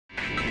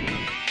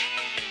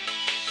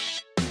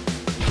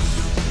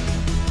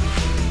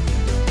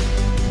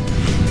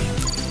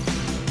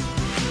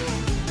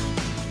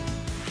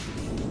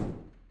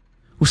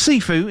Well,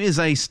 Sifu is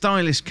a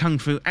stylish kung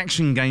fu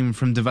action game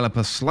from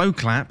developer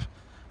Slowclap.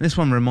 This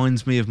one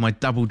reminds me of my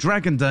Double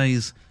Dragon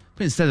days,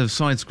 but instead of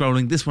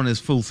side-scrolling, this one is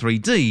full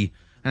 3D,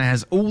 and it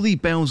has all the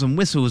bells and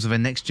whistles of a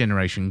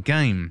next-generation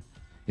game.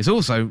 It's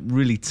also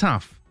really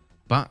tough,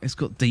 but it's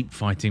got deep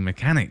fighting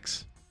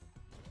mechanics.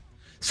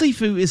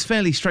 Sifu is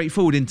fairly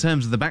straightforward in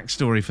terms of the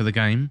backstory for the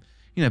game.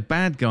 You know,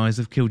 bad guys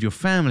have killed your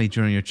family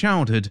during your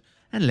childhood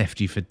and left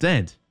you for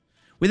dead.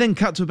 We then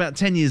cut to about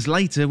 10 years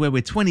later, where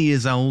we're 20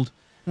 years old,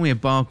 and we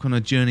embark on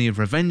a journey of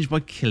revenge by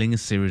killing a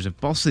series of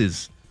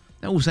bosses.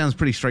 That all sounds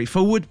pretty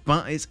straightforward,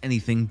 but it's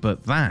anything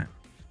but that.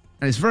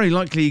 And it's very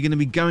likely you're going to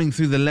be going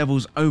through the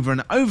levels over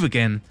and over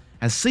again,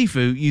 as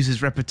Sifu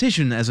uses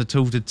repetition as a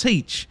tool to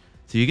teach,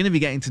 so you're going to be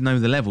getting to know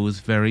the levels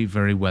very,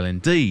 very well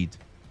indeed.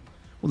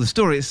 Well, the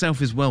story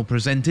itself is well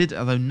presented,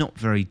 although not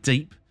very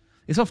deep.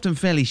 It's often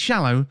fairly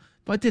shallow,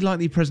 but I did like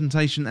the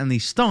presentation and the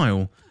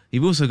style.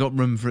 You've also got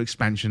room for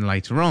expansion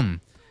later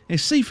on. If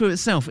Sifu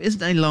itself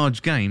isn't a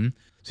large game,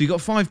 so you've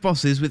got 5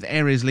 bosses with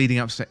areas leading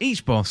up to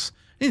each boss.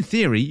 In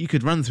theory, you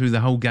could run through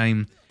the whole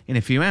game in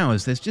a few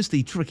hours. There's just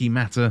the tricky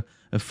matter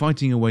of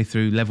fighting your way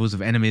through levels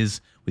of enemies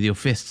with your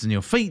fists and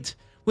your feet,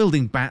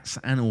 wielding bats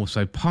and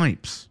also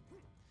pipes.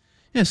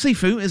 Yeah,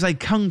 Sifu is a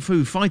kung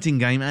fu fighting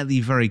game at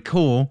the very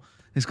core.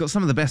 It's got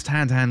some of the best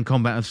hand-to-hand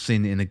combat I've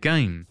seen in a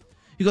game.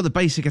 You've got the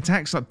basic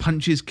attacks like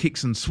punches,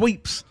 kicks and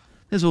sweeps.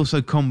 There's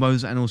also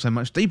combos and also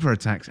much deeper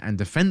attacks and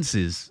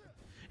defences.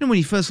 And when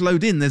you first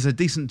load in, there's a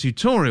decent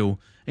tutorial.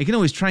 You can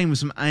always train with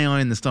some AI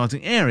in the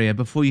starting area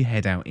before you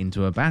head out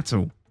into a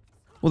battle.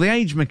 Well, the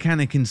age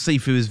mechanic in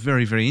Sifu is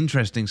very, very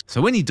interesting.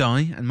 So when you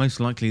die, and most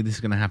likely this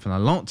is going to happen a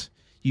lot,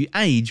 you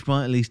age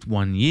by at least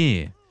 1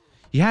 year.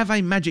 You have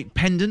a magic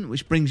pendant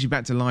which brings you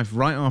back to life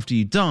right after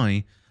you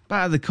die,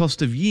 but at the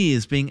cost of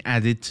years being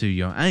added to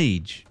your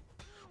age.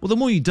 Well, the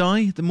more you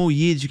die, the more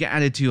years you get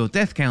added to your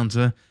death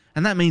counter,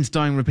 and that means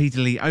dying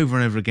repeatedly over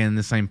and over again in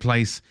the same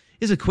place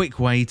is a quick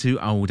way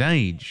to old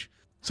age.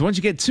 So once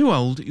you get too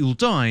old, you'll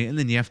die and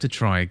then you have to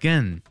try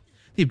again.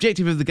 The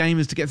objective of the game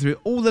is to get through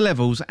all the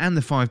levels and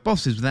the 5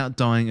 bosses without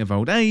dying of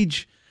old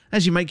age.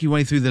 As you make your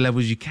way through the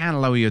levels, you can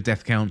lower your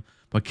death count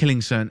by killing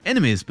certain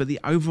enemies, but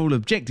the overall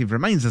objective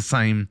remains the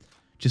same,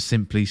 just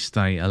simply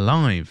stay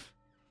alive.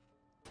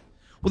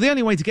 Well, the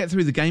only way to get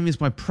through the game is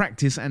by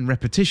practice and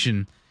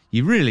repetition.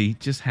 You really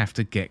just have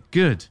to get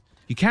good.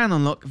 You can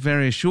unlock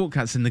various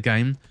shortcuts in the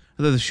game,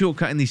 although the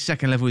shortcut in the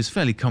second level is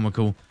fairly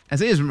comical,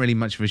 as it isn't really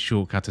much of a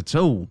shortcut at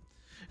all.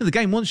 The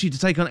game wants you to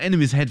take on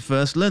enemies head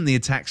first, learn the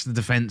attacks, the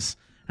defense,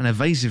 and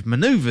evasive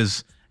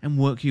maneuvers, and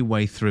work your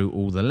way through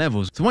all the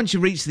levels. So once you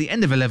reach the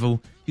end of a level,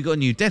 you've got a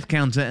new death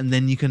counter, and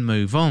then you can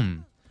move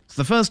on.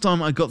 So the first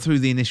time I got through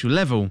the initial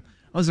level,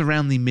 I was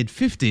around the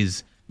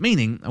mid-50s,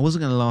 meaning I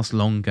wasn't going to last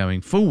long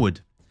going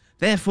forward.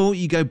 Therefore,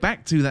 you go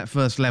back to that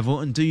first level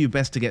and do your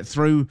best to get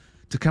through,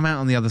 to come out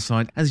on the other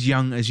side as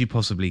young as you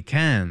possibly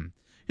can.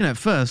 You know, at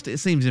first it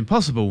seems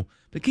impossible,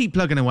 but keep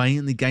plugging away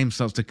and the game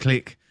starts to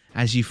click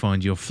as you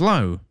find your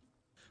flow.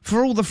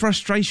 For all the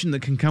frustration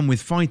that can come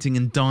with fighting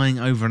and dying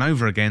over and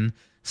over again,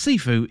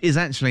 Sifu is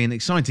actually an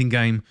exciting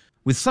game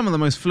with some of the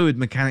most fluid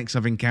mechanics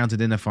I've encountered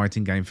in a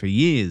fighting game for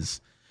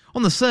years.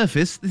 On the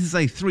surface, this is a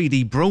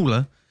 3D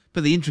brawler,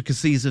 but the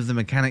intricacies of the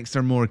mechanics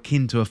are more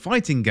akin to a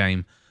fighting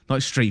game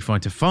like Street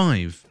Fighter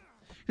V. You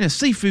know,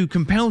 Sifu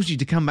compels you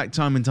to come back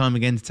time and time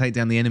again to take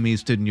down the enemy who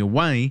stood in your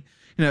way.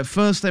 You know, at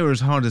first they were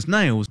as hard as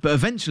nails, but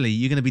eventually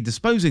you're going to be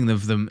disposing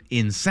of them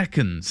in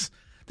seconds.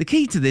 The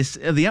key to this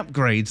are the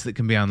upgrades that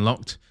can be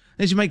unlocked.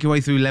 As you make your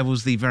way through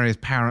levels, the various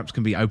power-ups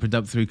can be opened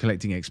up through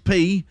collecting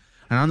XP,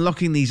 and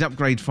unlocking these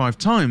upgrades 5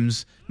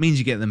 times means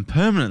you get them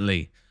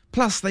permanently.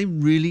 Plus, they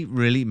really,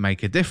 really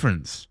make a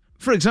difference.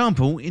 For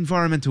example,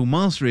 Environmental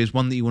Mastery is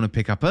one that you want to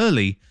pick up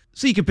early,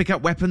 so you can pick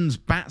up weapons,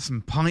 bats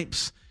and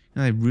pipes.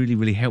 You know, they really,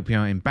 really help you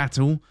out in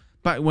battle.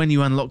 But when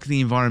you unlock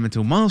the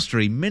Environmental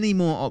Mastery, many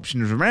more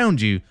options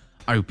around you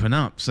open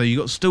up. So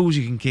you've got stools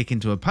you can kick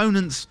into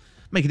opponents,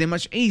 making it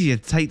much easier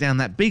to take down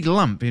that big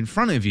lump in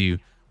front of you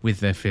with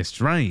their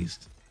fists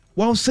raised.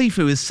 While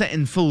Sifu is set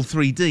in full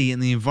 3D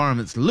and the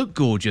environments look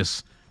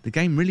gorgeous, the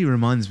game really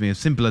reminds me of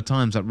simpler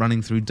times like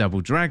running through Double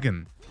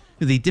Dragon.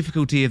 The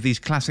difficulty of these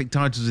classic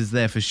titles is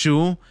there for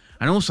sure,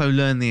 and also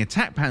learn the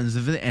attack patterns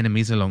of the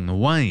enemies along the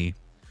way.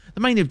 The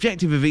main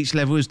objective of each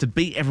level is to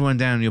beat everyone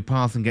down your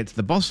path and get to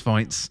the boss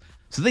fights,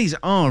 so these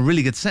are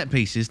really good set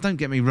pieces, don't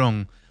get me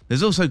wrong.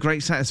 There's also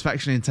great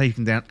satisfaction in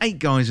taking down 8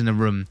 guys in a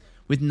room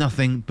with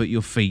nothing but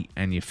your feet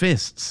and your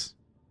fists.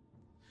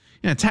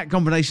 You know, attack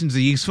combinations are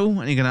useful,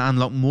 and you're going to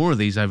unlock more of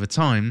these over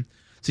time.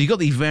 So you've got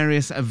the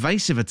various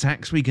evasive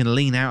attacks where you can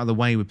lean out of the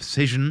way with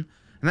precision,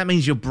 and that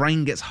means your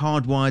brain gets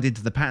hardwired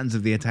into the patterns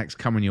of the attacks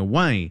coming your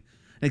way.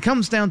 And it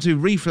comes down to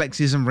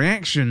reflexes and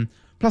reaction,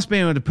 plus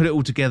being able to put it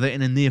all together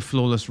in a near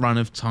flawless run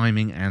of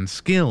timing and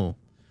skill.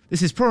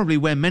 This is probably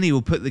where many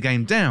will put the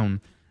game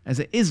down, as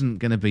it isn't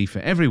going to be for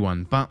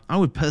everyone, but I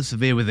would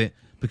persevere with it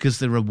because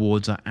the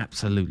rewards are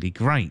absolutely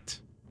great.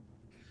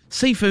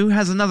 Sifu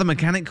has another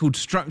mechanic called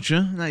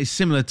structure, and that is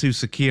similar to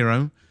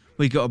Sekiro,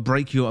 where you've got to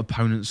break your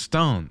opponent's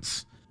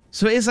stance.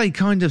 So it is a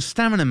kind of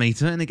stamina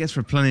meter, and it gets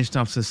replenished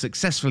after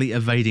successfully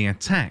evading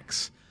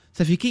attacks.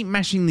 So if you keep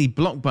mashing the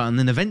block button,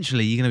 then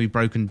eventually you're going to be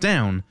broken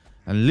down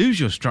and lose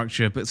your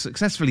structure, but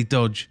successfully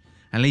dodge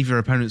and leave your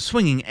opponent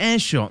swinging air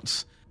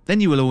shots,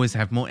 then you will always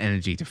have more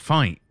energy to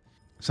fight.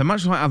 So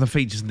much like other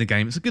features in the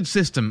game, it's a good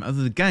system,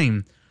 although the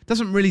game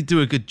doesn't really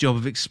do a good job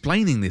of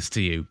explaining this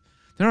to you.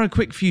 There are a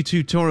quick few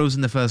tutorials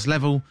in the first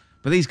level,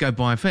 but these go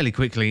by fairly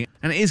quickly,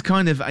 and it is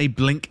kind of a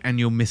blink and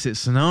you'll miss it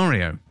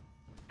scenario.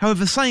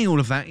 However, saying all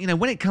of that,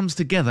 when it comes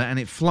together and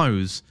it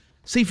flows,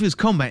 Sifu's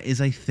combat is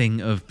a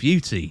thing of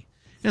beauty.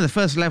 The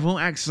first level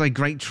acts as a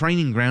great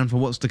training ground for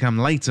what's to come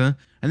later,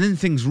 and then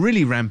things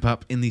really ramp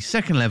up in the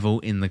second level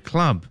in the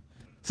club.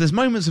 So there's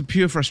moments of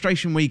pure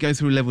frustration where you go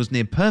through levels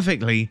near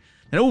perfectly,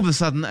 and all of a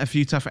sudden a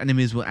few tough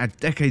enemies will add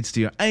decades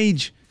to your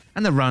age,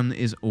 and the run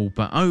is all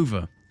but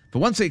over. But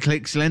once it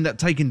clicks, you'll end up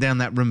taking down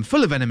that room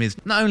full of enemies,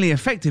 not only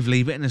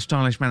effectively but in a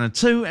stylish manner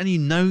too, and you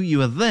know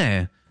you are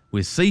there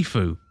with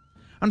Sifu.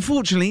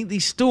 Unfortunately, the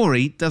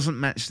story doesn't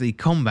match the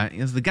combat,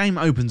 as the game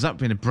opens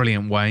up in a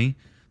brilliant way.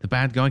 The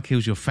bad guy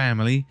kills your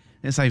family,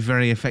 and it's a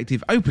very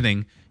effective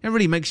opening. It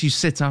really makes you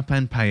sit up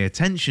and pay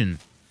attention.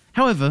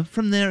 However,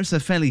 from there it's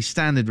a fairly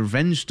standard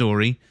revenge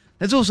story.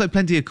 There's also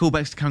plenty of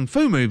callbacks to Kung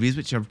Fu movies,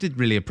 which I did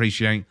really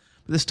appreciate,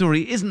 but the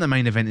story isn't the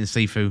main event in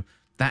Sifu.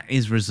 That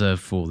is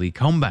reserved for the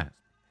combat.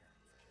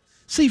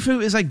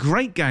 Sifu is a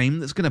great game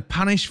that's going to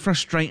punish,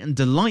 frustrate and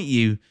delight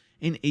you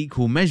in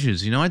equal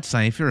measures. I'd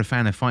say if you're a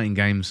fan of fighting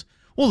games,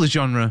 or the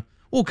genre,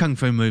 or Kung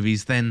Fu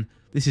movies, then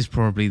this is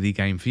probably the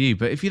game for you.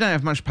 But if you don't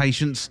have much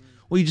patience,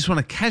 or you just want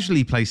to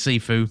casually play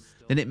Sifu,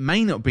 then it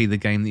may not be the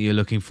game that you're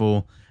looking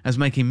for, as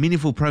making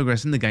meaningful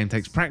progress in the game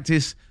takes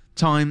practice,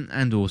 time,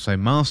 and also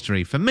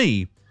mastery. For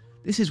me,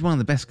 this is one of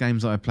the best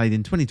games that I've played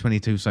in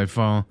 2022 so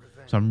far,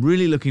 so I'm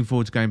really looking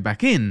forward to going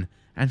back in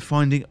and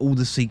finding all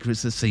the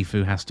secrets that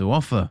Sifu has to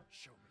offer.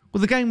 Well,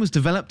 the game was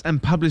developed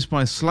and published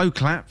by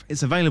Slowclap.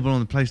 It's available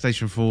on the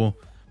PlayStation 4,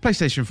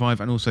 PlayStation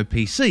 5 and also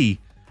PC,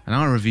 and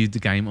I reviewed the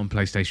game on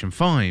PlayStation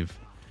 5.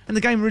 And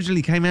the game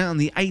originally came out on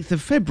the 8th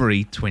of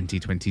February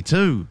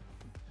 2022.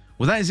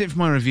 Well, that is it for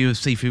my review of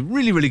Sifu.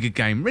 Really good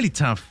game, really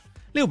tough, a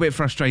little bit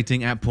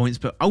frustrating at points,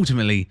 but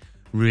ultimately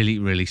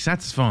really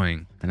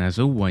satisfying. And as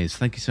always,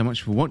 thank you so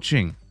much for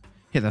watching.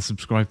 Hit that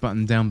subscribe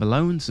button down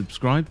below and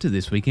subscribe to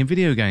This Week in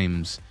Video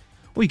Games.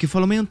 Or you can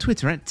follow me on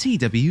Twitter at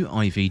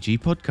TWIVG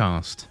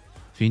Podcast.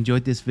 If you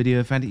enjoyed this video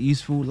and found it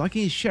useful,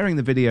 liking and sharing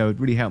the video would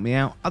really help me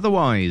out.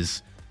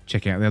 Otherwise,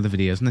 check out the other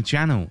videos on the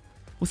channel.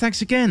 Well,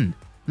 thanks again,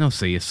 and I'll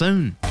see you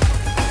soon.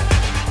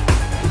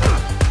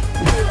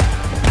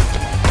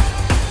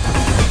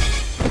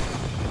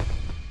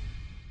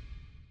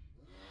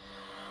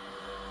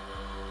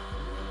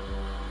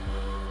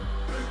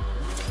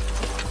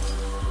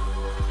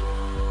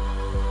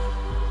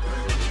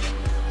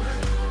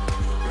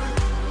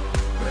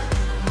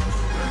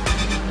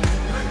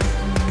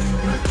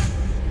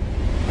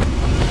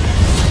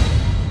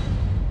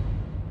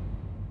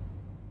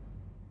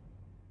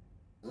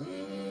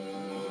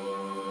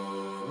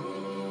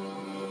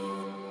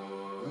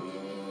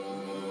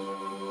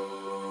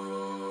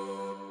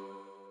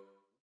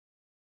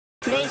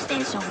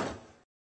 PlayStation